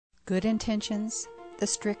good intentions, the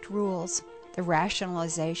strict rules, the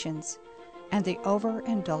rationalizations, and the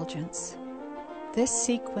overindulgence. This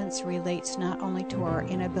sequence relates not only to our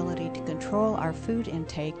inability to control our food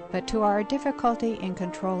intake, but to our difficulty in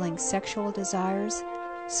controlling sexual desires,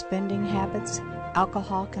 spending habits,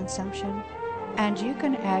 alcohol consumption, and you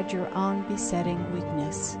can add your own besetting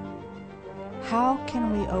weakness. How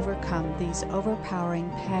can we overcome these overpowering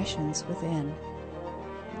passions within?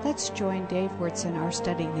 Let's join Dave Wyrtzen, our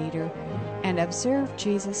study leader, and observe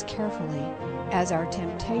Jesus carefully as our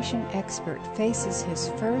temptation expert faces his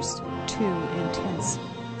first two intense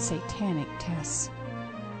satanic tests.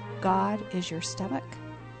 God is your stomach.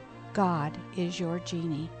 God is your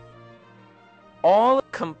genie. All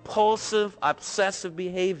compulsive, obsessive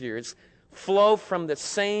behaviors flow from the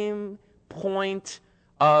same point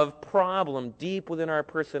of problem deep within our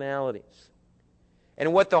personalities.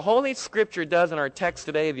 And what the Holy Scripture does in our text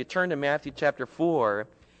today, if you turn to Matthew chapter 4,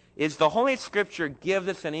 is the Holy Scripture gives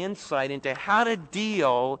us an insight into how to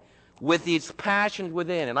deal with these passions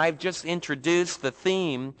within. And I've just introduced the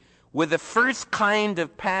theme with the first kind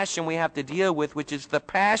of passion we have to deal with, which is the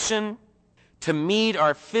passion to meet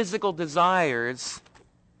our physical desires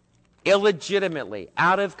illegitimately,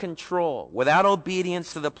 out of control, without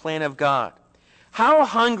obedience to the plan of God. How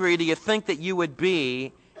hungry do you think that you would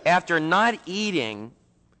be after not eating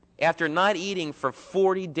for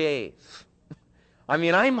 40 days? I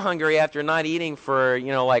mean, I'm hungry after not eating for,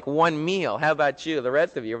 like one meal. How about you, the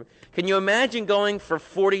rest of you? Can you imagine going for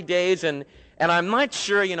 40 days? And I'm not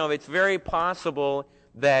sure, it's very possible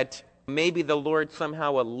that maybe the Lord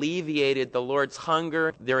somehow alleviated the Lord's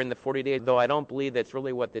hunger during the 40 days, though I don't believe that's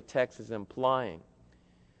really what the text is implying.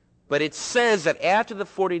 But it says that after the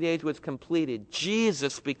 40 days was completed,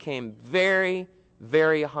 Jesus became very,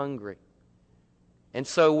 very hungry. And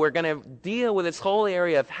so we're going to deal with this whole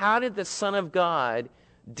area of how did the Son of God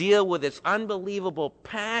deal with this unbelievable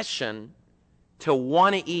passion to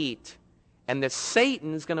want to eat, and that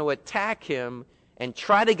Satan's going to attack him and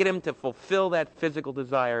try to get him to fulfill that physical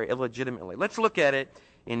desire illegitimately. Let's look at it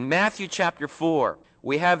in Matthew chapter 4.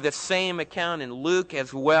 We have the same account in Luke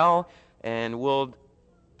as well, and we'll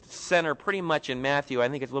center pretty much in Matthew. I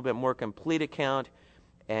think it's a little bit more complete account.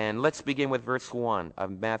 And let's begin with verse 1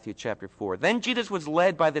 of Matthew chapter 4. Then Jesus was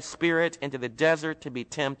led by the Spirit into the desert to be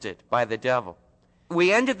tempted by the devil.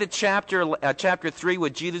 We ended the chapter 3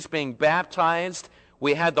 with Jesus being baptized.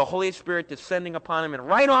 We had the Holy Spirit descending upon him. And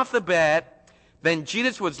right off the bat, then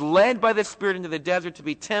Jesus was led by the Spirit into the desert to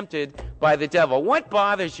be tempted by the devil. What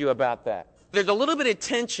bothers you about that? There's a little bit of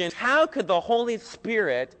tension. How could the Holy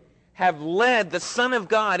Spirit have led the Son of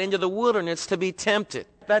God into the wilderness to be tempted?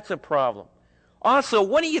 That's a problem. Also,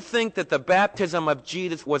 what do you think that the baptism of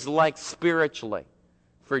Jesus was like spiritually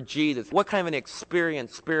for Jesus? What kind of an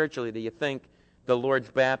experience spiritually do you think the Lord's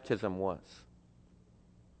baptism was?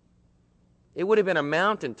 It would have been a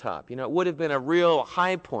mountaintop. It would have been a real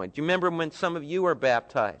high point. Do you remember when some of you were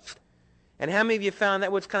baptized? And how many of you found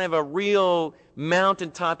that was kind of a real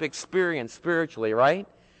mountaintop experience spiritually, right?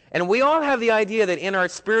 And we all have the idea that in our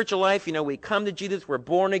spiritual life, we come to Jesus, we're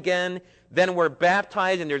born again, then we're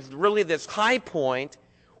baptized, and there's really this high point.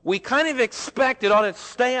 We kind of expect it ought to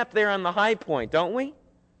stay up there on the high point, don't we?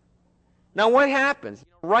 Now what happens?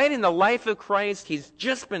 Right in the life of Christ, he's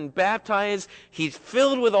just been baptized, he's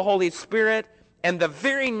filled with the Holy Spirit, and the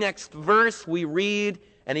very next verse we read,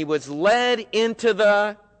 and he was led into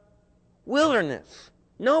the wilderness.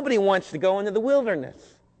 Nobody wants to go into the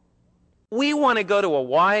wilderness. We want to go to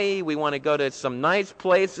Hawaii. We want to go to some nice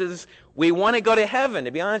places. We want to go to heaven,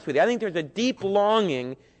 to be honest with you. I think there's a deep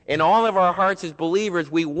longing in all of our hearts as believers.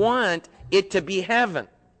 We want it to be heaven.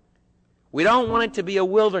 We don't want it to be a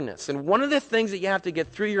wilderness. And one of the things that you have to get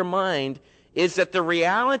through your mind is that the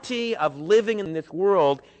reality of living in this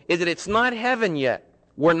world is that it's not heaven yet.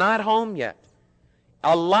 We're not home yet.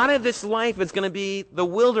 A lot of this life is going to be the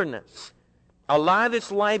wilderness. A lot of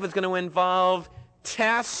this life is going to involve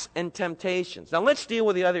tests and temptations. Now let's deal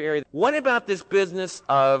with the other area. What about this business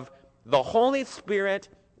of the Holy Spirit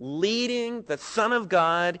leading the Son of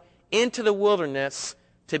God into the wilderness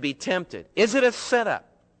to be tempted? Is it a setup?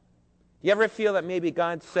 You ever feel that maybe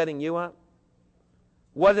God's setting you up?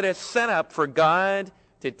 Was it a setup for God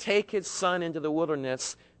to take his Son into the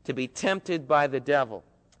wilderness to be tempted by the devil?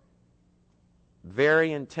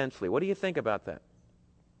 Very intensely. What do you think about that?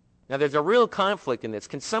 Now, there's a real conflict in this.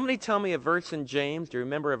 Can somebody tell me a verse in James? Do you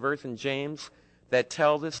remember a verse in James that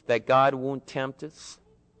tells us that God won't tempt us?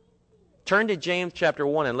 Turn to James chapter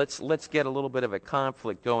 1, and let's get a little bit of a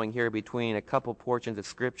conflict going here between a couple portions of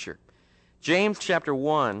Scripture. James chapter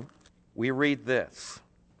 1, we read this.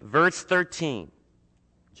 Verse 13.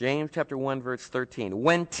 James chapter 1, verse 13.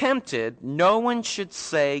 When tempted, no one should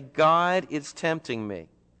say, God is tempting me.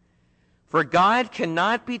 For God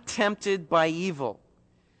cannot be tempted by evil,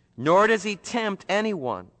 nor does he tempt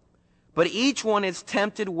anyone. But each one is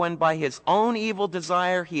tempted when by his own evil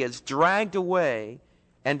desire he is dragged away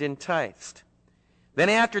and enticed. Then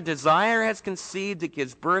after desire has conceived, it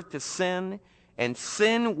gives birth to sin, and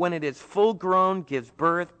sin, when it is full grown, gives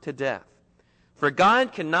birth to death. For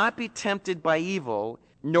God cannot be tempted by evil,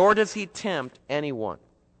 nor does he tempt anyone.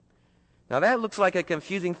 Now that looks like a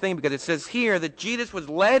confusing thing, because it says here that Jesus was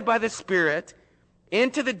led by the Spirit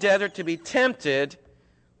into the desert to be tempted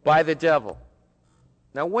by the devil.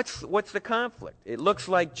 Now what's the conflict? It looks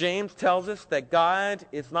like James tells us that God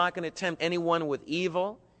is not going to tempt anyone with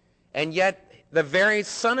evil, and yet the very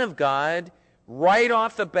Son of God, right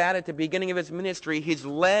off the bat at the beginning of his ministry, he's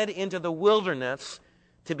led into the wilderness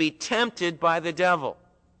to be tempted by the devil.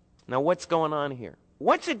 Now what's going on here?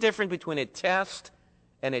 What's the difference between a test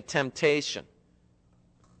and a temptation?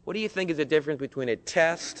 What do you think is the difference between a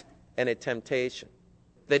test and a temptation?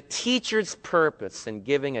 The teacher's purpose in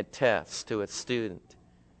giving a test to a student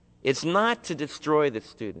is not to destroy the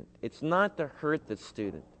student. It's not to hurt the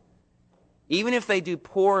student. Even if they do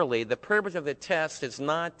poorly, the purpose of the test is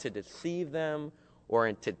not to deceive them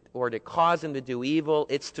or to cause them to do evil.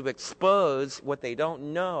 It's to expose what they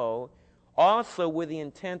don't know, also with the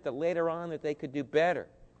intent that later on that they could do better,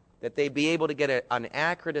 that they'd be able to get an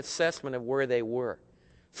accurate assessment of where they were.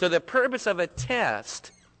 So the purpose of a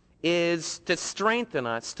test is to strengthen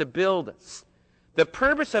us, to build us. The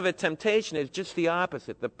purpose of a temptation is just the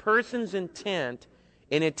opposite. The person's intent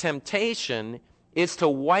in a temptation is to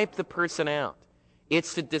wipe the person out.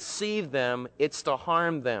 It's to deceive them. It's to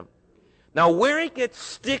harm them. Now, where it gets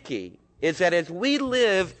sticky is that as we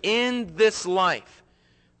live in this life,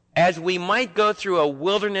 as we might go through a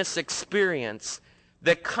wilderness experience,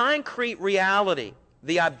 the concrete reality,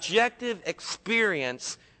 the objective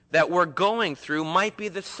experience that we're going through might be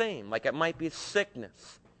the same. Like it might be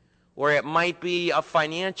sickness, or it might be a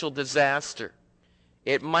financial disaster.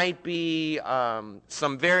 It might be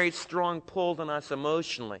some very strong pull on us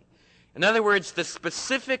emotionally. In other words, the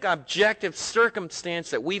specific objective circumstance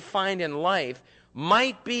that we find in life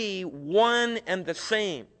might be one and the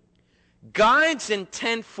same. God's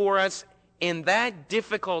intent for us in that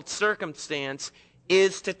difficult circumstance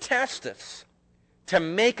is to test us, to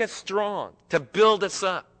make us strong, to build us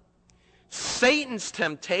up. Satan's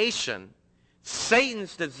temptation,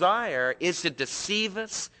 Satan's desire is to deceive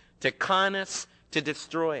us, to con us, to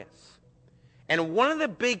destroy us. And one of the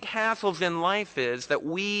big hassles in life is that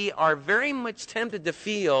we are very much tempted to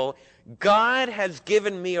feel, God has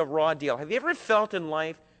given me a raw deal. Have you ever felt in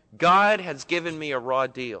life, God has given me a raw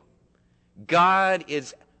deal? God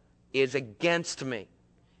is against me.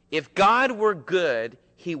 If God were good,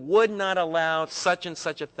 he would not allow such and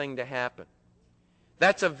such a thing to happen.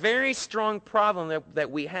 That's a very strong problem that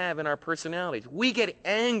we have in our personalities. We get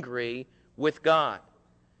angry with God,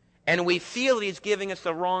 and we feel that he's giving us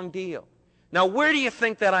the wrong deal. Now, where do you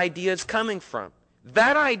think that idea is coming from?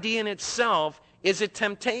 That idea in itself is a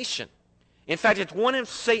temptation. In fact, it's one of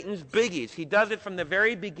Satan's biggies. He does it from the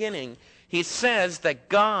very beginning. He says that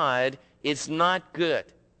God is not good.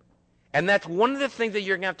 And that's one of the things that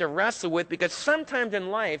you're going to have to wrestle with, because sometimes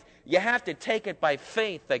in life, you have to take it by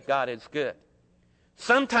faith that God is good.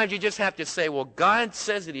 Sometimes you just have to say, well, God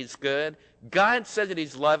says that he's good. God says that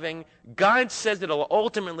he's loving. God says that he'll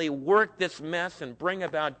ultimately work this mess and bring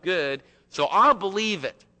about good, so I'll believe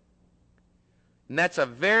it. And that's a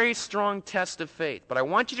very strong test of faith. But I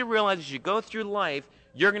want you to realize as you go through life,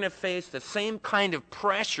 you're going to face the same kind of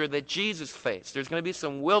pressure that Jesus faced. There's going to be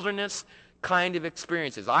some wilderness kind of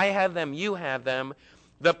experiences. I have them, you have them.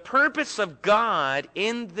 The purpose of God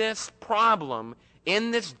in this problem,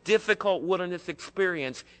 in this difficult wilderness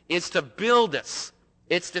experience, is to build us.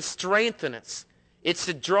 It's to strengthen us. It's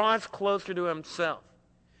to draw us closer to himself.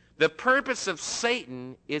 The purpose of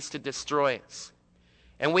Satan is to destroy us.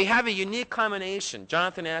 And we have a unique combination.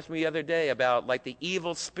 Jonathan asked me the other day about like the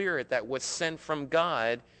evil spirit that was sent from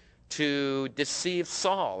God to deceive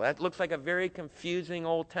Saul. That looks like a very confusing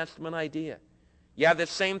Old Testament idea. You have the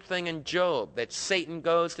same thing in Job, that Satan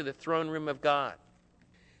goes to the throne room of God.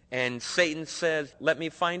 And Satan says, let me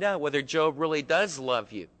find out whether Job really does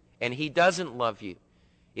love you. And he doesn't love you.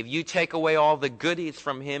 If you take away all the goodies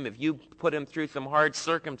from him, if you put him through some hard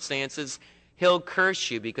circumstances, he'll curse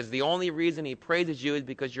you, because the only reason he praises you is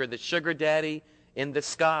because you're the sugar daddy in the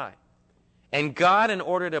sky. And God, in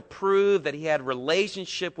order to prove that he had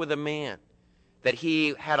relationship with a man, that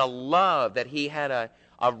he had a love, that he had a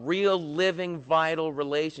a real living, vital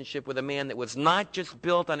relationship with a man that was not just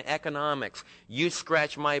built on economics. You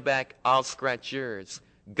scratch my back, I'll scratch yours.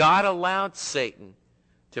 God allowed Satan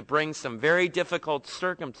to bring some very difficult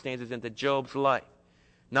circumstances into Job's life.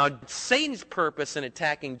 Now, Satan's purpose in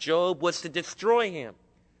attacking Job was to destroy him,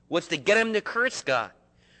 was to get him to curse God.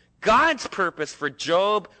 God's purpose for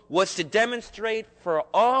Job was to demonstrate for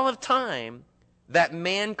all of time that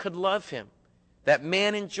man could love him, that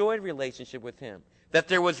man enjoyed relationship with him, that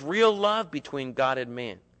there was real love between God and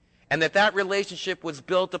man, and that relationship was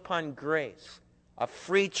built upon grace, a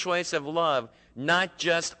free choice of love, not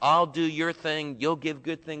just I'll do your thing, you'll give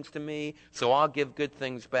good things to me, so I'll give good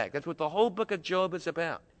things back. That's what the whole book of Job is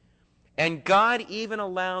about. And God even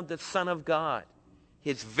allowed the Son of God,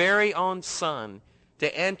 his very own Son,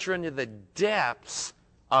 to enter into the depths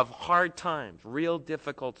of hard times, real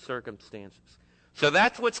difficult circumstances. So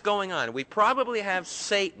that's what's going on. We probably have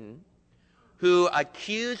Satan, who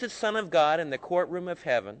accused the Son of God in the courtroom of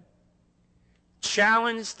heaven,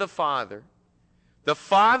 challenged the Father. The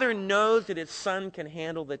Father knows that his Son can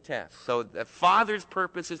handle the test. So the Father's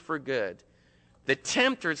purpose is for good. The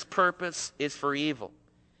tempter's purpose is for evil.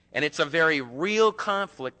 And it's a very real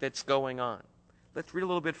conflict that's going on. Let's read a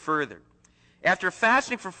little bit further. After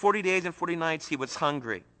fasting for 40 days and 40 nights, he was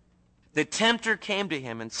hungry. The tempter came to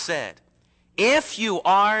him and said, if you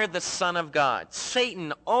are the Son of God.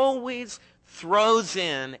 Satan always throws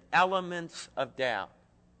in elements of doubt.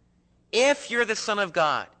 If you're the Son of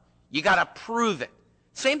God, you got to prove it.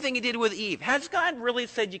 Same thing he did with Eve. Has God really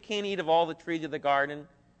said you can't eat of all the trees of the garden?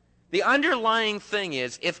 The underlying thing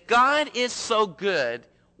is, if God is so good,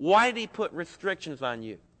 why did he put restrictions on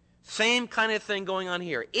you? Same kind of thing going on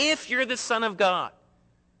here. If you're the Son of God,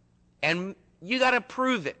 and you got to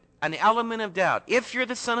prove it, an element of doubt. If you're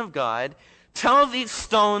the Son of God, tell these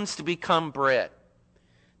stones to become bread.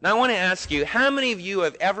 Now I want to ask you, how many of you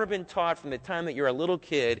have ever been taught from the time that you're a little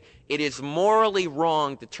kid, it is morally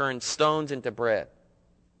wrong to turn stones into bread?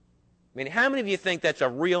 I mean, how many of you think that's a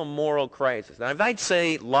real moral crisis? Now, if I'd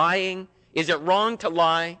say lying, is it wrong to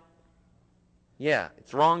lie? Yeah,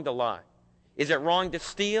 it's wrong to lie. Is it wrong to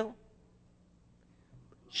steal?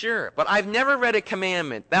 Sure, but I've never read a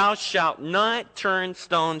commandment, thou shalt not turn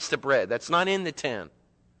stones to bread. That's not in the 10.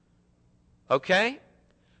 Okay?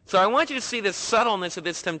 So I want you to see the subtleness of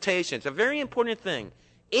this temptation. It's a very important thing.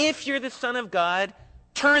 If you're the Son of God,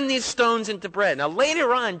 turn these stones into bread. Now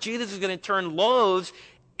later on, Jesus is going to turn loaves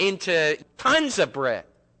into tons of bread.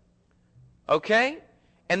 Okay?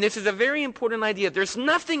 And this is a very important idea. There's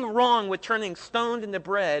nothing wrong with turning stones into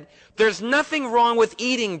bread. There's nothing wrong with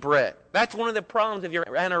eating bread. That's one of the problems if you're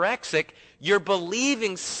anorexic. You're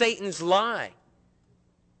believing Satan's lie,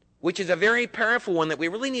 which is a very powerful one that we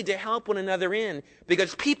really need to help one another in,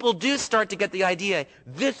 because people do start to get the idea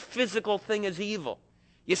this physical thing is evil.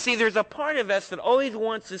 You see, there's a part of us that always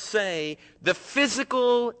wants to say the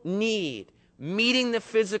physical need, meeting the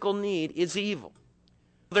physical need, is evil.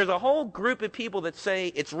 There's a whole group of people that say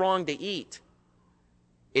it's wrong to eat.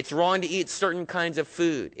 It's wrong to eat certain kinds of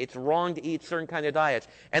food. It's wrong to eat certain kinds of diets.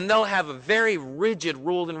 And they'll have very rigid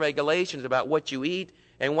rules and regulations about what you eat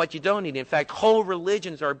and what you don't eat. In fact, whole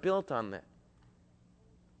religions are built on that.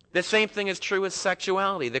 The same thing is true with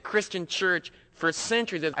sexuality. The Christian church for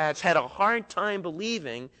centuries has had a hard time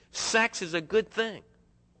believing sex is a good thing.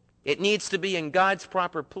 It needs to be in God's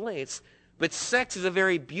proper place, but sex is a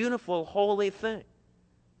very beautiful, holy thing.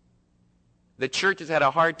 The church has had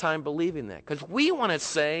a hard time believing that, because we want to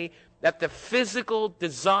say that the physical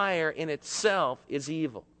desire in itself is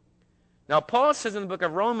evil. Now, Paul says in the book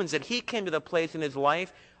of Romans that he came to the place in his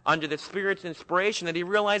life under the Spirit's inspiration that he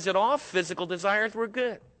realized that all physical desires were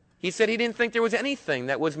good. He said he didn't think there was anything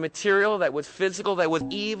that was material, that was physical, that was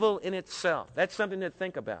evil in itself. That's something to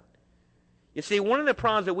think about. You see, one of the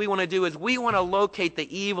problems that we want to do is we want to locate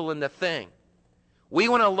the evil in the thing. We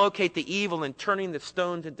want to locate the evil in turning the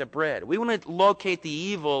stones into bread. We want to locate the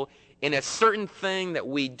evil in a certain thing that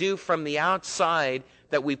we do from the outside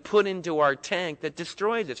that we put into our tank that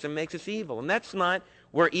destroys us and makes us evil. And that's not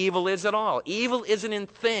where evil is at all. Evil isn't in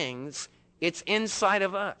things, it's inside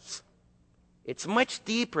of us. It's much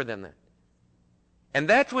deeper than that. And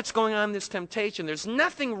that's what's going on in this temptation. There's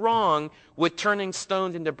nothing wrong with turning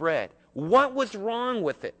stones into bread. What was wrong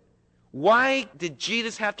with it? Why did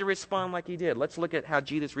Jesus have to respond like he did? Let's look at how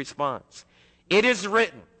Jesus responds. It is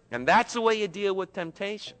written, and that's the way you deal with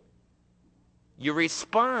temptation. You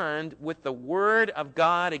respond with the word of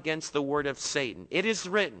God against the word of Satan. It is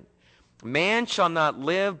written, man shall not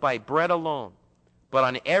live by bread alone, but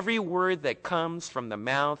on every word that comes from the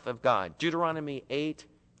mouth of God. Deuteronomy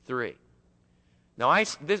 8:3. Now,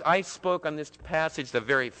 I spoke on this passage the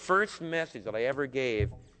very first message that I ever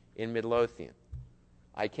gave in Midlothian.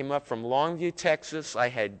 I came up from Longview, Texas. I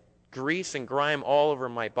had grease and grime all over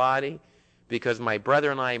my body because my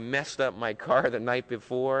brother and I messed up my car the night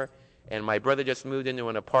before, and my brother just moved into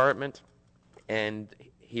an apartment, and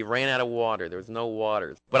he ran out of water. There was no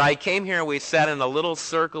water. But I came here, and we sat in a little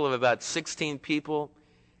circle of about 16 people,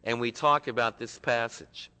 and we talked about this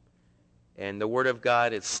passage. And the Word of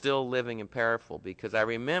God is still living and powerful, because I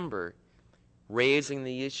remember raising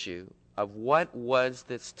the issue of what was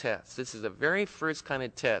this test. This is the very first kind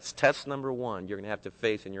of test, test number one you're going to have to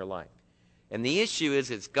face in your life. And the issue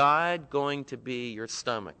is God going to be your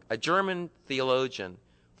stomach? A German theologian,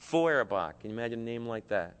 Feuerbach, can you imagine a name like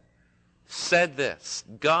that, said this: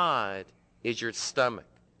 God is your stomach.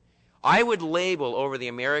 I would label over the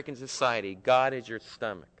American society, God is your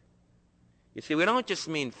stomach. You see, we don't just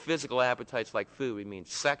mean physical appetites like food. We mean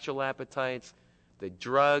sexual appetites, the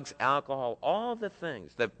drugs, alcohol, all the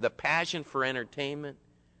things, the passion for entertainment.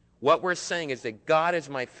 What we're saying is that God is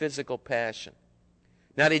my physical passion.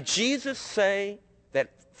 Now, did Jesus say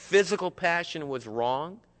that physical passion was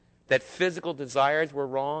wrong? That physical desires were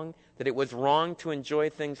wrong? That it was wrong to enjoy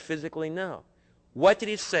things physically? No. What did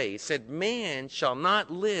he say? He said, man shall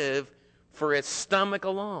not live for his stomach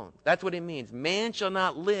alone. That's what it means. Man shall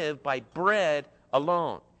not live by bread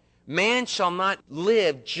alone. Man shall not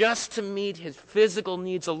live just to meet his physical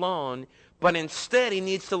needs alone, but instead he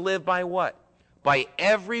needs to live by what? By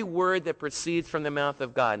every word that proceeds from the mouth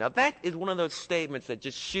of God. Now that is one of those statements that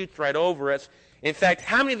just shoots right over us. In fact,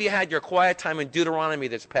 how many of you had your quiet time in Deuteronomy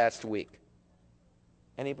this past week?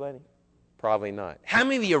 Anybody? Probably not. How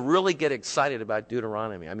many of you really get excited about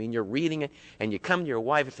Deuteronomy? I mean, you're reading it, and you come to your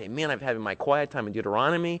wife and say, man, I've had my quiet time in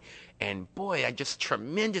Deuteronomy, and boy, I just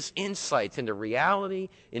tremendous insights into reality,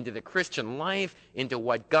 into the Christian life, into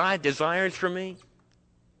what God desires for me?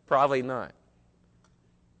 Probably not.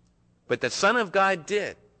 But the Son of God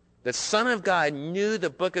did. The Son of God knew the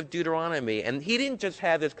book of Deuteronomy, and he didn't just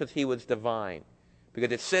have this because he was divine.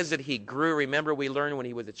 Because it says that he grew. Remember, we learned when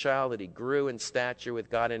he was a child that he grew in stature with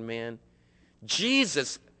God and man.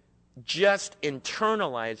 Jesus just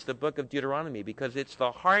internalized the book of Deuteronomy because it's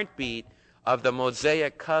the heartbeat of the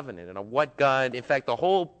Mosaic covenant and of what God, in fact, the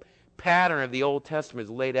whole pattern of the Old Testament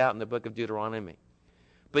is laid out in the book of Deuteronomy.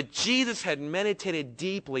 But Jesus had meditated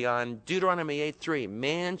deeply on Deuteronomy 8:3.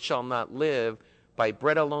 Man shall not live by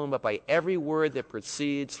bread alone, but by every word that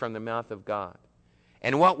proceeds from the mouth of God.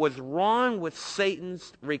 And what was wrong with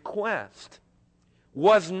Satan's request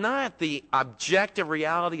was not the objective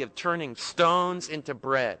reality of turning stones into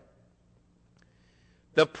bread.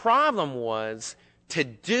 The problem was to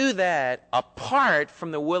do that apart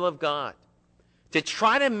from the will of God, to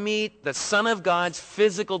try to meet the Son of God's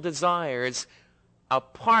physical desires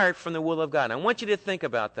apart from the will of God. I want you to think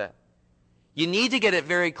about that. You need to get it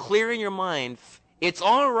very clear in your mind. It's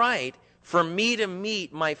all right for me to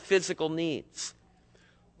meet my physical needs,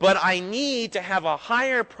 but I need to have a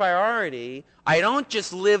higher priority. I don't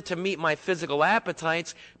just live to meet my physical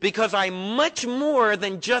appetites, because I'm much more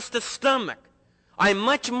than just a stomach. I'm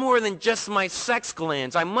much more than just my sex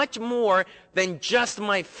glands. I'm much more than just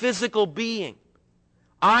my physical being.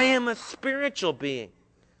 I am a spiritual being.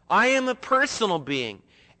 I am a personal being.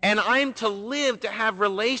 And I'm to live to have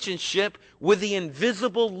relationship with the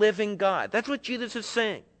invisible living God. That's what Jesus is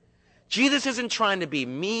saying. Jesus isn't trying to be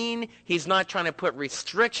mean. He's not trying to put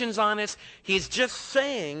restrictions on us. He's just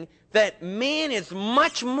saying that man is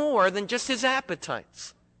much more than just his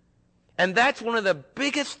appetites. And that's one of the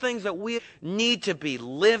biggest things that we need to be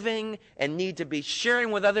living and need to be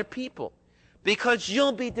sharing with other people. Because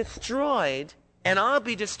you'll be destroyed, and I'll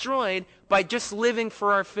be destroyed, by just living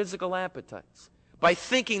for our physical appetites, by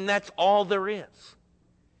thinking that's all there is.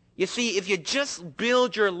 You see, if you just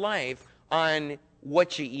build your life on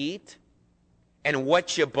what you eat and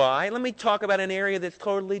what you buy, let me talk about an area that's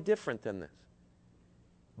totally different than this.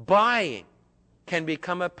 Buying can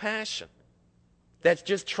become a passion that's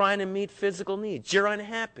just trying to meet physical needs. You're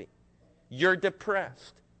unhappy. You're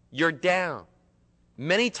depressed. You're down.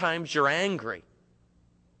 Many times you're angry.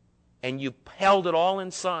 And you held it all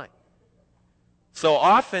inside. So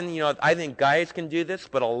often, I think guys can do this,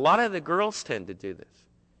 but a lot of the girls tend to do this.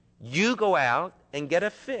 You go out and get a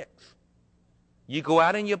fix. You go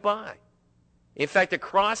out and you buy. In fact,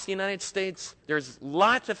 across the United States, there's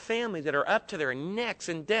lots of families that are up to their necks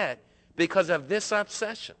in debt because of this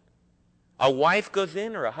obsession. A wife goes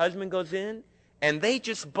in or a husband goes in, and they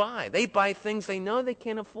just buy. They buy things they know they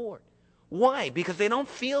can't afford. Why? Because they don't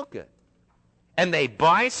feel good. And they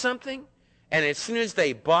buy something, and as soon as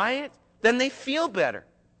they buy it, then they feel better.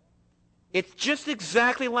 It's just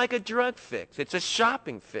exactly like a drug fix. It's a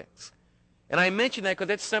shopping fix. And I mention that because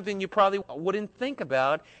that's something you probably wouldn't think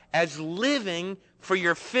about as living for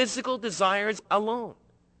your physical desires alone.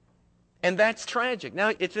 And that's tragic.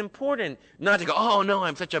 Now, it's important not to go, oh, no,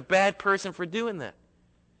 I'm such a bad person for doing that.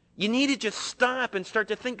 You need to just stop and start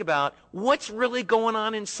to think about what's really going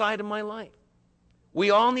on inside of my life.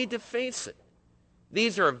 We all need to face it.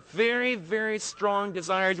 These are very, very strong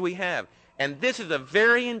desires we have. And this is a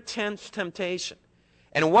very intense temptation.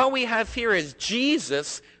 And what we have here is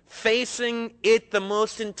Jesus facing it the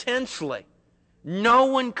most intensely. No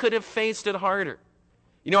one could have faced it harder.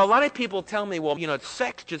 You know, a lot of people tell me, well,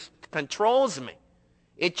 sex just controls me.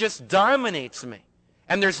 It just dominates me.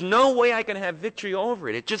 And there's no way I can have victory over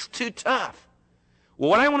it. It's just too tough. Well,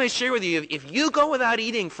 what I want to share with you, if you go without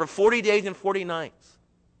eating for 40 days and 40 nights,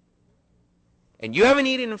 and you haven't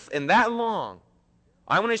eaten in that long,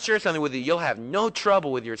 I want to share something with you. You'll have no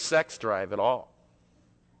trouble with your sex drive at all.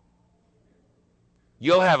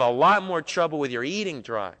 You'll have a lot more trouble with your eating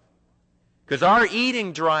drive. Because our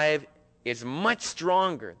eating drive is much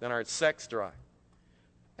stronger than our sex drive.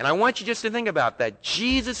 And I want you just to think about that.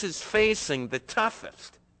 Jesus is facing the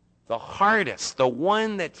toughest, the hardest, the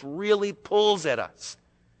one that really pulls at us.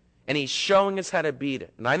 And he's showing us how to beat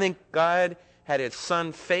it. And I think God had his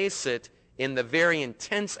son face it in the very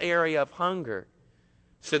intense area of hunger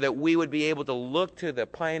so that we would be able to look to the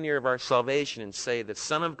pioneer of our salvation and say, the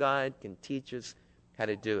Son of God can teach us how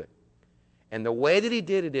to do it. And the way that he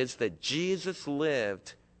did it is that Jesus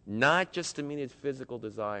lived not just to meet his physical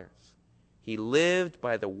desires. He lived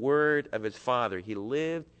by the word of his Father. He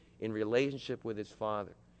lived in relationship with his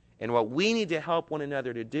Father. And what we need to help one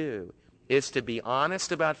another to do is to be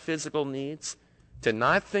honest about physical needs, to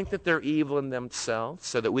not think that they're evil in themselves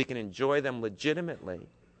so that we can enjoy them legitimately.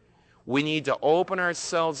 We need to open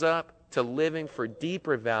ourselves up to living for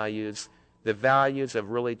deeper values, the values of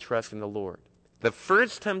really trusting the Lord. The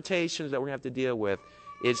first temptations that we're going to have to deal with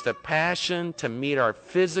is the passion to meet our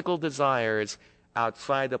physical desires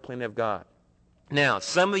outside the plan of God. Now,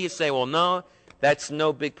 some of you say, well, no, that's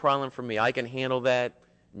no big problem for me. I can handle that.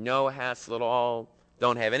 No hassle at all.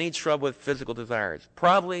 Don't have any trouble with physical desires.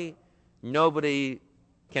 Probably nobody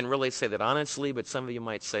can really say that honestly, but some of you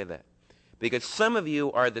might say that. Because some of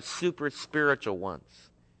you are the super spiritual ones.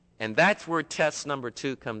 And that's where test number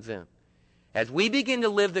 2 comes in. As we begin to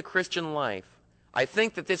live the Christian life, I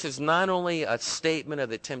think that this is not only a statement of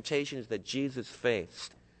the temptations that Jesus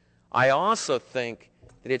faced. I also think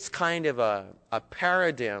that it's kind of a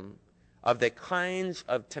paradigm of the kinds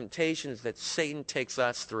of temptations that Satan takes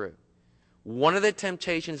us through. One of the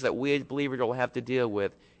temptations that we as believers will have to deal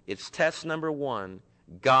with is test number 1,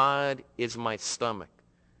 God is my stomach.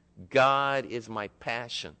 God is my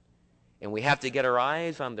passion. And we have to get our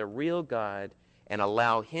eyes on the real God and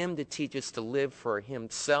allow him to teach us to live for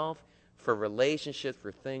himself, for relationships,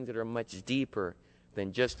 for things that are much deeper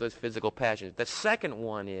than just those physical passions. The second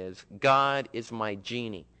one is, God is my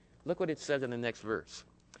genie. Look what it says in the next verse.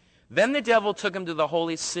 Then the devil took him to the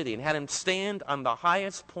holy city and had him stand on the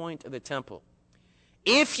highest point of the temple.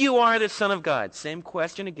 If you are the Son of God, same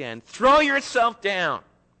question again, throw yourself down,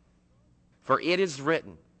 for it is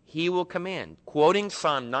written, he will command, quoting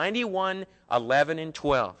Psalm 91, 11, and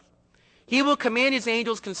 12. He will command his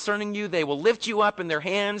angels concerning you. They will lift you up in their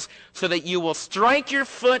hands so that you will strike your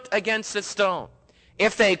foot against a stone.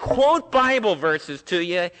 If they quote Bible verses to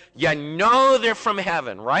you, you know they're from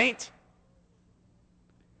heaven, right?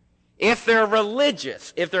 If they're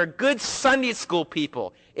religious, if they're good Sunday school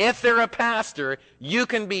people, if they're a pastor, you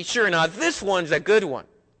can be sure. Now, this one's a good one.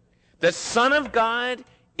 The Son of God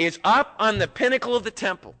is up on the pinnacle of the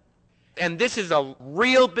temple. And this is a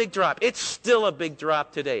real big drop. It's still a big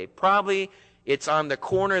drop today. Probably it's on the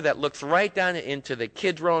corner that looks right down into the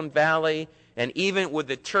Kidron Valley. And even with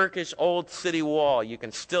the Turkish old city wall, you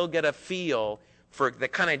can still get a feel for the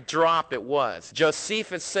kind of drop it was.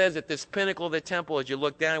 Josephus says at this pinnacle of the temple, as you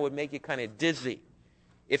look down, it would make you kind of dizzy.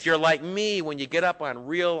 If you're like me, when you get up on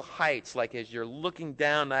real heights, like as you're looking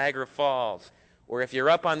down Niagara Falls, or if you're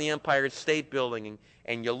up on the Empire State Building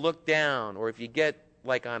and you look down, or if you get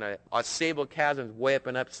like on a Sable Chasm way up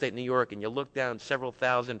in upstate New York and you look down several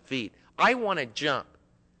thousand feet, I want to jump.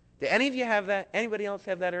 Do any of you have that? Anybody else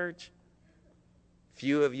have that urge?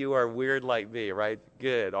 Few of you are weird like me, right?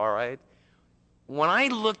 Good, all right. When I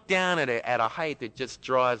look down at a height that just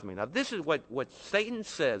draws me. Now, this is what Satan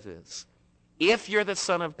says is, if you're the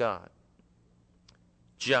Son of God,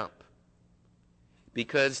 jump.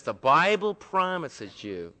 Because the Bible promises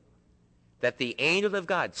you that the angel of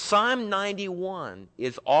God, Psalm 91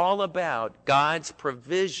 is all about God's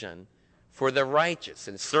provision for the righteous.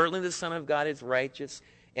 And certainly the Son of God is righteous.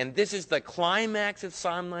 And this is the climax of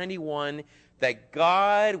Psalm 91, that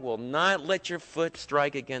God will not let your foot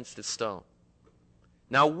strike against a stone.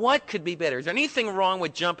 Now, what could be better? Is there anything wrong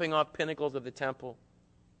with jumping off pinnacles of the temple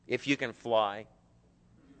if you can fly?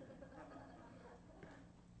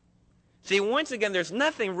 See, once again, there's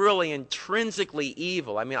nothing really intrinsically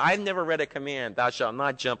evil. I mean, I've never read a command, thou shalt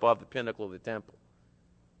not jump off the pinnacle of the temple.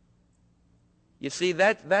 You see,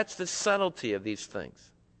 that's the subtlety of these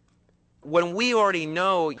things. When we already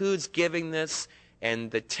know who's giving this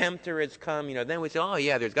and the tempter has come, then we say, oh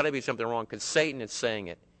yeah, there's got to be something wrong because Satan is saying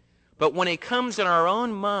it. But when it comes in our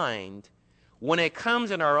own mind,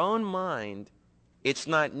 it's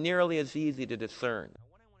not nearly as easy to discern.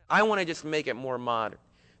 I want to just make it more modern.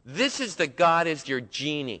 This is the God is your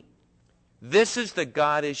genie. This is the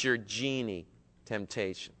God is your genie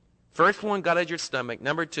temptation. First one, God is your stomach.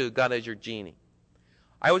 Number two, God is your genie.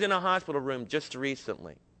 I was in a hospital room just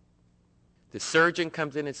recently. The surgeon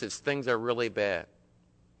comes in and says, things are really bad.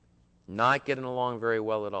 Not getting along very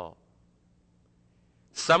well at all.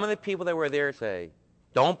 Some of the people that were there say,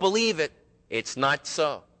 don't believe it. It's not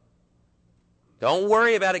so. Don't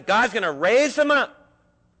worry about it. God's going to raise them up.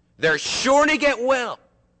 They're sure to get well.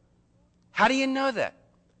 How do you know that?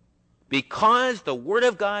 Because the Word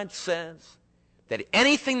of God says that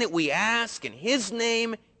anything that we ask in His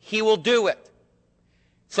name, He will do it.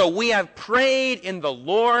 So we have prayed in the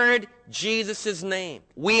Lord Jesus' name.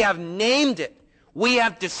 We have named it. We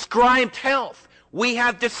have described health. We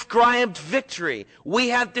have described victory. We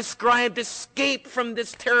have described escape from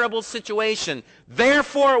this terrible situation.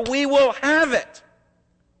 Therefore, we will have it.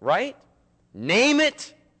 Right? Name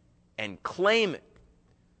it and claim it.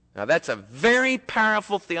 Now, that's a very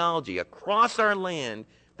powerful theology. Across our land,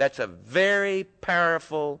 that's a very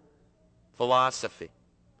powerful philosophy.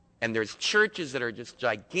 And there's churches that are just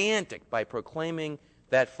gigantic by proclaiming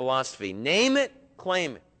that philosophy. Name it,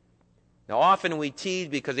 claim it. Now, often we tease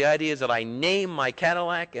because the idea is that I name my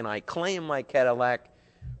Cadillac and I claim my Cadillac,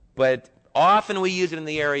 but often we use it in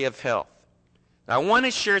the area of health. Now, I want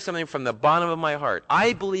to share something from the bottom of my heart.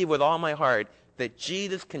 I believe with all my heart that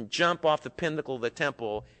Jesus can jump off the pinnacle of the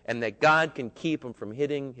temple and that God can keep him from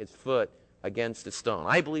hitting his foot against a stone.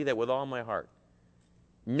 I believe that with all my heart.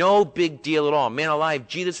 No big deal at all. Man alive,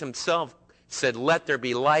 Jesus himself said, let there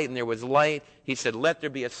be light, and there was light. He said, let there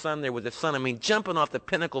be a sun, there was a sun. I mean, jumping off the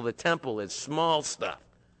pinnacle of the temple is small stuff.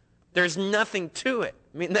 There's nothing to it.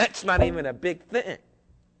 I mean, that's not even a big thing.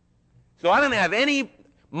 So I don't have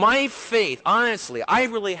my faith, honestly, I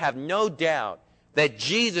really have no doubt that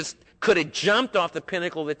Jesus could have jumped off the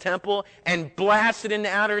pinnacle of the temple and blasted into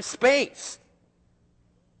outer space.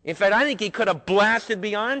 In fact, I think he could have blasted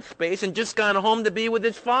beyond space and just gone home to be with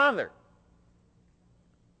his Father.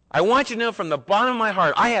 I want you to know from the bottom of my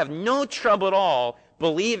heart, I have no trouble at all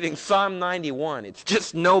believing Psalm 91. It's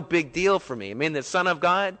just no big deal for me. I mean, the Son of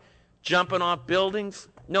God jumping off buildings,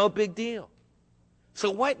 no big deal. So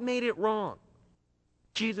what made it wrong?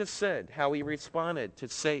 Jesus said how he responded to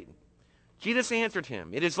Satan. Jesus answered him,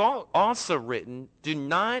 it is also written, do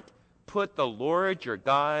not put the Lord your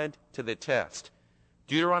God to the test.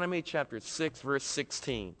 Deuteronomy chapter 6, verse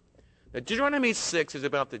 16. Now, Deuteronomy 6 is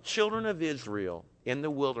about the children of Israel in the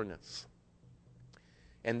wilderness.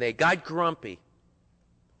 And they got grumpy.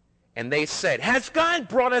 And they said, has God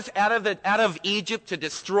brought us out of Egypt to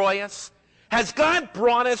destroy us? Has God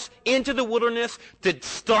brought us into the wilderness to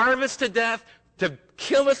starve us to death, to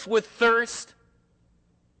kill us with thirst?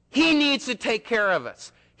 He needs to take care of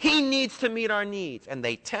us. He needs to meet our needs. And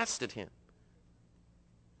they tested him.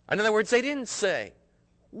 In other words, they didn't say,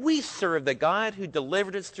 we serve the God who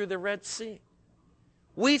delivered us through the Red Sea.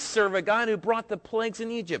 We serve a God who brought the plagues in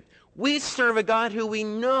Egypt. We serve a God who we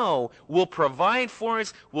know will provide for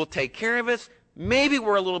us, will take care of us. Maybe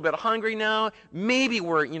we're a little bit hungry now. Maybe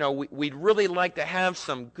we'd really like to have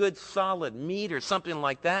some good solid meat or something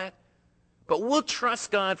like that. But we'll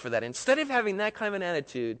trust God for that. Instead of having that kind of an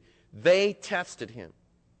attitude, they tested him.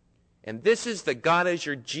 And this is the God as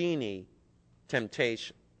your genie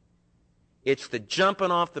temptation. It's the jumping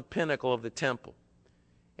off the pinnacle of the temple.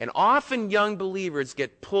 And often young believers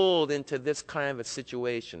get pulled into this kind of a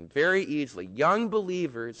situation very easily. Young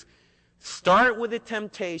believers start with the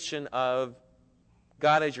temptation of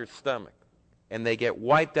God as your stomach, and they get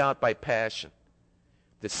wiped out by passion.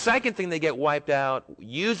 The second thing they get wiped out,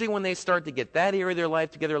 usually when they start to get that area of their life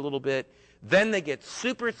together a little bit, then they get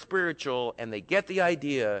super spiritual and they get the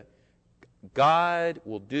idea God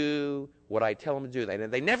will do what I tell him to do.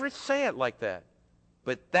 And they never say it like that,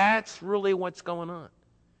 but that's really what's going on.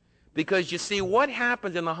 Because you see, what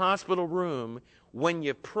happens in the hospital room when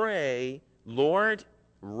you pray, Lord,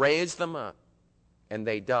 raise them up, and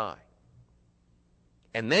they die.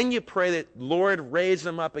 And then you pray that, Lord, raise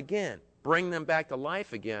them up again. Bring them back to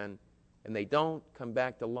life again. And they don't come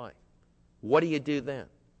back to life. What do you do then?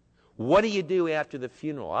 What do you do after the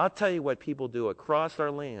funeral? I'll tell you what people do across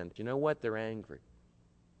our land. You know what? They're angry.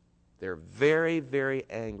 They're very, very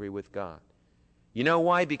angry with God. You know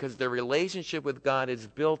why? Because their relationship with God is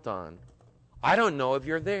built on, I don't know if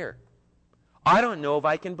you're there. I don't know if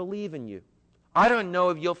I can believe in you. I don't know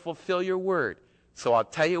if you'll fulfill your word. So I'll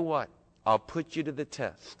tell you what. I'll put you to the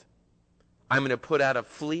test. I'm going to put out a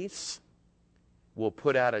fleece. We'll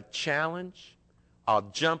put out a challenge. I'll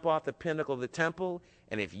jump off the pinnacle of the temple.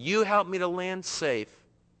 And if you help me to land safe,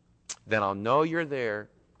 then I'll know you're there.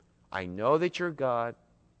 I know that you're God.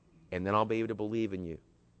 And then I'll be able to believe in you.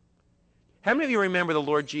 How many of you remember the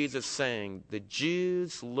Lord Jesus saying, the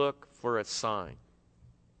Jews look for a sign?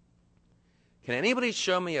 Can anybody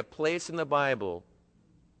show me a place in the Bible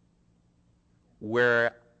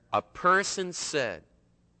where a person said,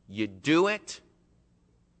 you do it,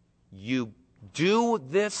 you do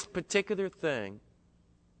this particular thing,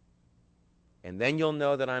 and then you'll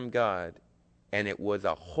know that I'm God, and it was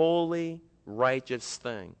a holy, righteous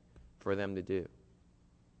thing for them to do?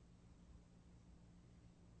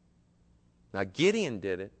 Now, Gideon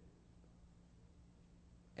did it,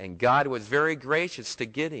 and God was very gracious to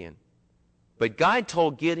Gideon. But God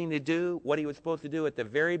told Gideon to do what he was supposed to do at the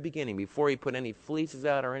very beginning, before he put any fleeces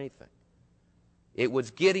out or anything. It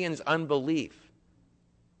was Gideon's unbelief.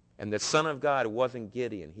 And the Son of God wasn't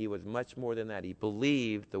Gideon. He was much more than that. He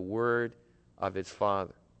believed the word of his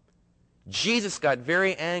Father. Jesus got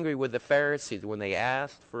very angry with the Pharisees when they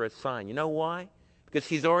asked for a sign. You know why? Because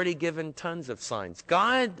he's already given tons of signs.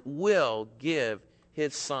 God will give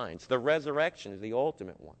his signs. The resurrection is the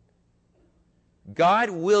ultimate one. God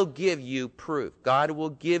will give you proof. God will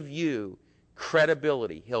give you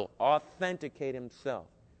credibility. He'll authenticate himself,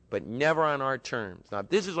 but never on our terms. Now,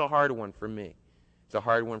 this is a hard one for me. It's a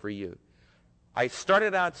hard one for you. I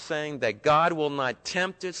started out saying that God will not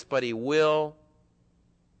tempt us, but he will.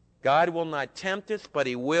 God will not tempt us, but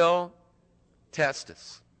he will test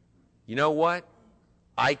us. You know what?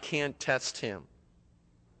 I can't test him.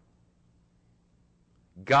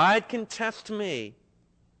 God can test me,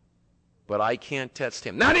 but I can't test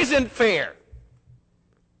him. That isn't fair.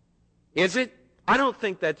 Is it? I don't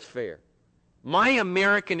think that's fair. My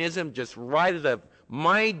Americanism just rises up,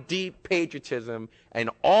 my deep patriotism and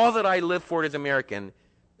all that I live for as American,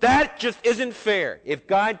 that just isn't fair. If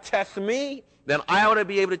God tests me, then I ought to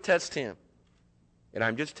be able to test him. And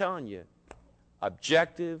I'm just telling you,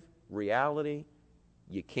 objective reality,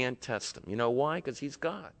 you can't test him. You know why? Because he's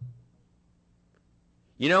God.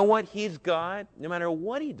 You know what? He's God no matter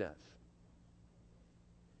what he does.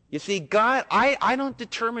 You see, God, I don't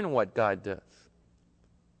determine what God does.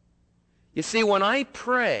 You see, when I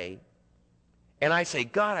pray and I say,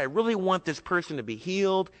 God, I really want this person to be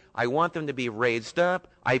healed. I want them to be raised up.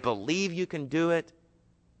 I believe you can do it.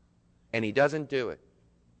 And he doesn't do it.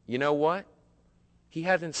 You know what? He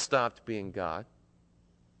hasn't stopped being God.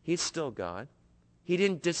 He's still God. He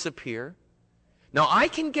didn't disappear. Now, I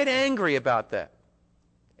can get angry about that.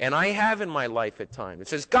 And I have in my life at times. It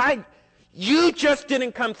says, God, you just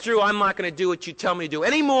didn't come through. I'm not going to do what you tell me to do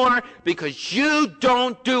anymore because you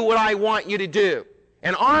don't do what I want you to do.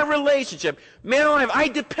 And our relationship, man alive, I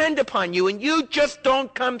depend upon you and you just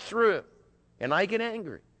don't come through. And I get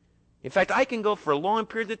angry. In fact, I can go for long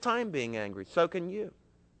periods of time being angry. So can you.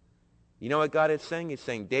 You know what God is saying? He's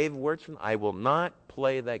saying, Dave Wurtzman, I will not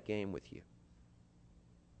play that game with you.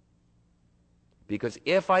 Because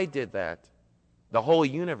if I did that, the whole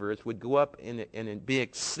universe would go up and be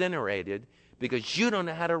incinerated because you don't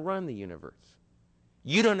know how to run the universe.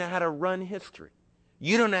 You don't know how to run history.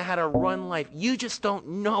 You don't know how to run life. You just don't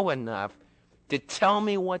know enough to tell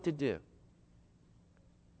me what to do.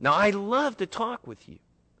 Now, I love to talk with you.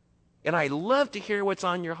 And I love to hear what's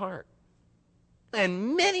on your heart.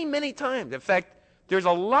 And many, many times, in fact, there's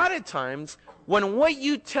a lot of times when what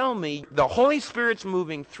you tell me, the Holy Spirit's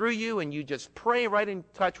moving through you and you just pray right in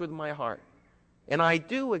touch with my heart. And I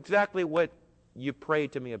do exactly what you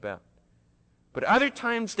prayed to me about. But other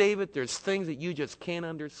times, David, there's things that you just can't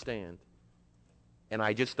understand. And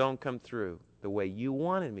I just don't come through the way you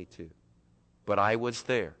wanted me to. But I was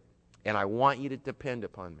there. And I want you to depend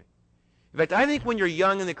upon me. In fact, I think when you're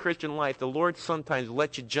young in the Christian life, the Lord sometimes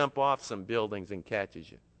lets you jump off some buildings and catches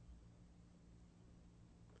you.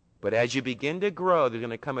 But as you begin to grow, there's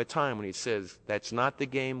going to come a time when he says, that's not the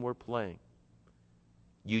game we're playing.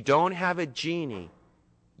 You don't have a genie.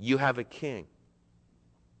 You have a king.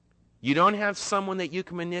 You don't have someone that you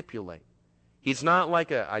can manipulate. He's not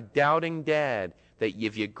like a doubting dad that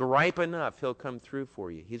if you gripe enough, he'll come through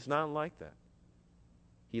for you. He's not like that.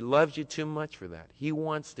 He loves you too much for that. He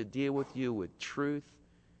wants to deal with you with truth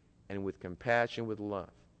and with compassion, with love.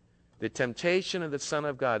 The temptation of the Son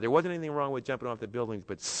of God, there wasn't anything wrong with jumping off the buildings,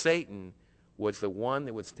 but Satan was the one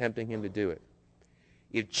that was tempting him to do it.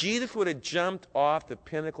 If Jesus would have jumped off the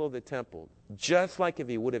pinnacle of the temple, just like if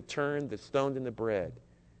he would have turned the stones into bread,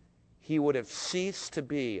 he would have ceased to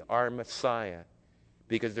be our Messiah,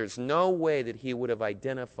 because there's no way that he would have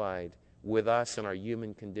identified with us in our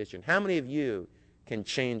human condition. How many of you can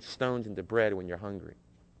change stones into bread when you're hungry?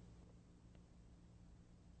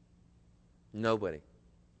 Nobody.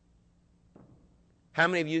 How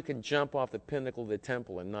many of you can jump off the pinnacle of the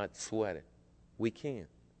temple and not sweat it? We can.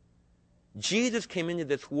 Jesus came into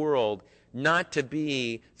this world not to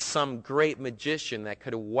be some great magician that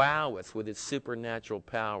could wow us with his supernatural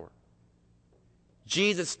power.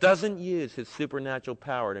 Jesus doesn't use his supernatural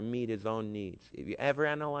power to meet his own needs. Have you ever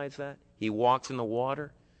analyzed that? He walks in the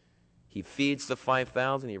water. He feeds the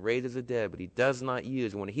 5,000. He raises the dead. But he does not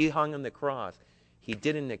use. When he hung on the cross, he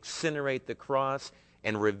didn't incinerate the cross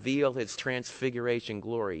and reveal his transfiguration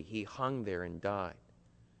glory. He hung there and died.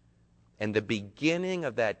 And the beginning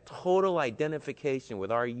of that total identification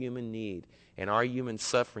with our human need and our human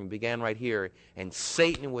suffering began right here. And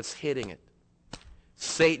Satan was hitting it.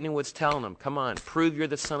 Satan was telling him, come on, prove you're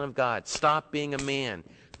the Son of God. Stop being a man.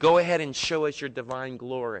 Go ahead and show us your divine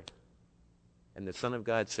glory. And the Son of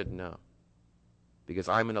God said, no, because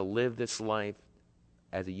I'm going to live this life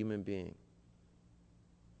as a human being.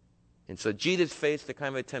 And so Jesus faced the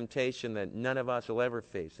kind of a temptation that none of us will ever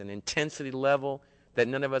face, an intensity level that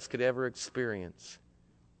none of us could ever experience.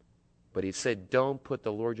 But he said, don't put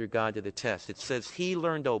the Lord your God to the test. It says he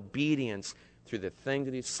learned obedience through the things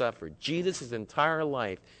that he suffered. Jesus' entire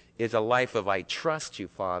life is a life of, I trust you,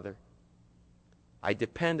 Father. I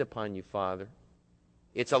depend upon you, Father.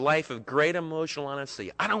 It's a life of great emotional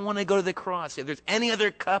honesty. I don't want to go to the cross. If there's any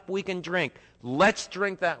other cup we can drink, let's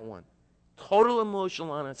drink that one. Total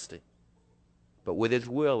emotional honesty. But with his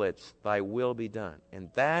will, it's thy will be done. And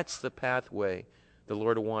that's the pathway the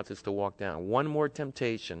Lord wants us to walk down. One more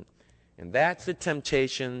temptation, and that's the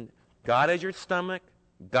temptation, God is your stomach,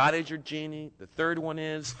 God is your genie. The third one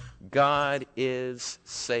is, God is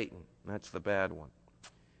Satan. That's the bad one.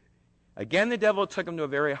 Again, the devil took him to a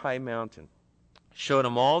very high mountain, showed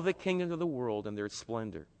him all the kingdoms of the world and their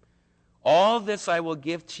splendor. All this I will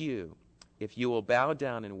give to you if you will bow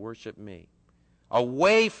down and worship me.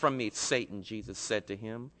 Away from me, Satan, Jesus said to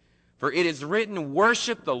him, for it is written,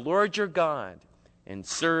 worship the Lord your God and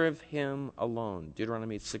serve him alone.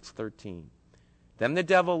 Deuteronomy 6:13. Then the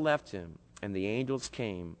devil left him, and the angels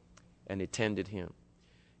came and attended him.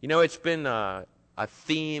 You know, it's been a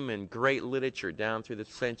theme in great literature down through the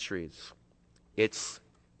centuries. It's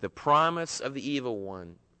the promise of the evil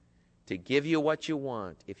one to give you what you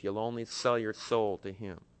want if you'll only sell your soul to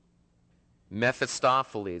him.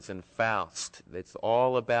 Mephistopheles and Faust, it's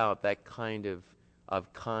all about that kind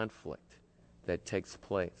of conflict that takes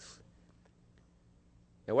place.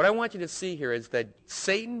 And what I want you to see here is that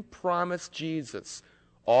Satan promised Jesus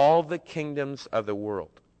all the kingdoms of the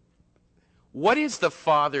world. What is the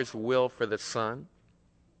Father's will for the Son?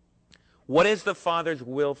 What is the Father's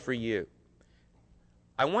will for you?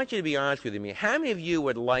 I want you to be honest with me. How many of you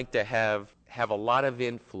would like to have a lot of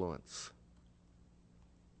influence?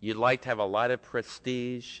 You'd like to have a lot of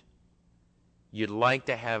prestige. You'd like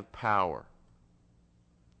to have power.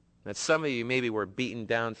 Now, some of you maybe were beaten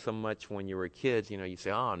down so much when you were kids, you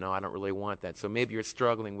say, oh, no, I don't really want that. So maybe you're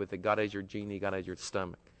struggling with the God is your genie, God is your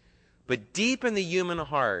stomach. But deep in the human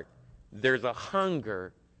heart, there's a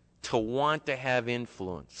hunger to want to have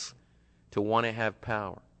influence, to want to have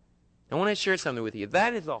power. I want to share something with you.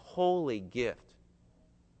 That is a holy gift.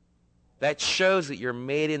 That shows that you're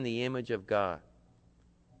made in the image of God.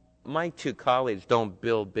 My two colleagues don't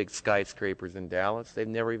build big skyscrapers in Dallas. They've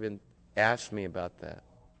never even asked me about that.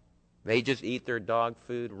 They just eat their dog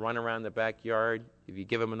food, run around the backyard. If you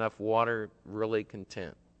give them enough water, really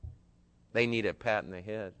content. They need a pat in the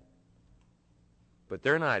head. But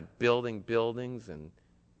they're not building buildings and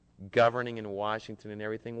governing in Washington and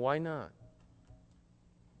everything. Why not?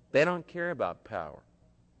 They don't care about power.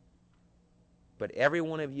 But every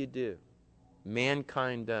one of you do.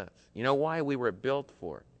 Mankind does. You know why? We were built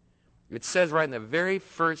for it. It says right in the very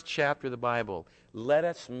first chapter of the Bible, let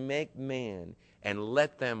us make man and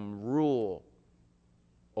let them rule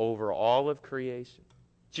over all of creation.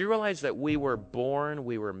 Do you realize that we were born,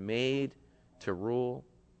 we were made to rule?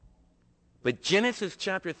 But Genesis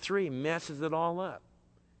chapter 3 messes it all up.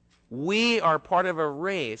 We are part of a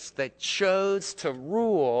race that chose to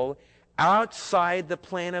rule outside the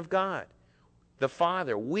plan of God, the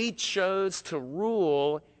Father. We chose to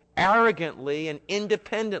rule arrogantly and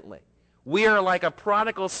independently. We are like a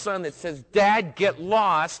prodigal son that says, Dad, get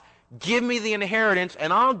lost, give me the inheritance,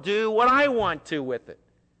 and I'll do what I want to with it.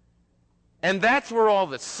 And that's where all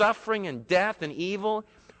the suffering and death and evil,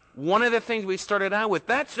 one of the things we started out with,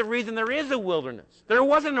 that's the reason there is a wilderness. There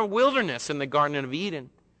wasn't a wilderness in the Garden of Eden.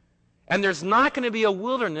 And there's not going to be a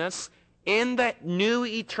wilderness in that new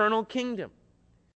eternal kingdom.